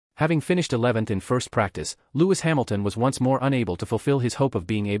Having finished 11th in first practice, Lewis Hamilton was once more unable to fulfill his hope of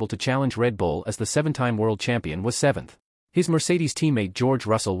being able to challenge Red Bull as the 7-time world champion was 7th. His Mercedes teammate George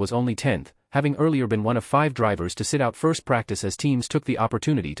Russell was only 10th, having earlier been one of 5 drivers to sit out first practice as teams took the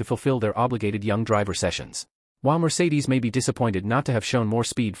opportunity to fulfill their obligated young driver sessions. While Mercedes may be disappointed not to have shown more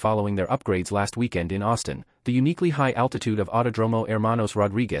speed following their upgrades last weekend in Austin, the uniquely high altitude of Autodromo Hermanos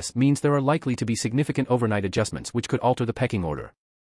Rodriguez means there are likely to be significant overnight adjustments which could alter the pecking order.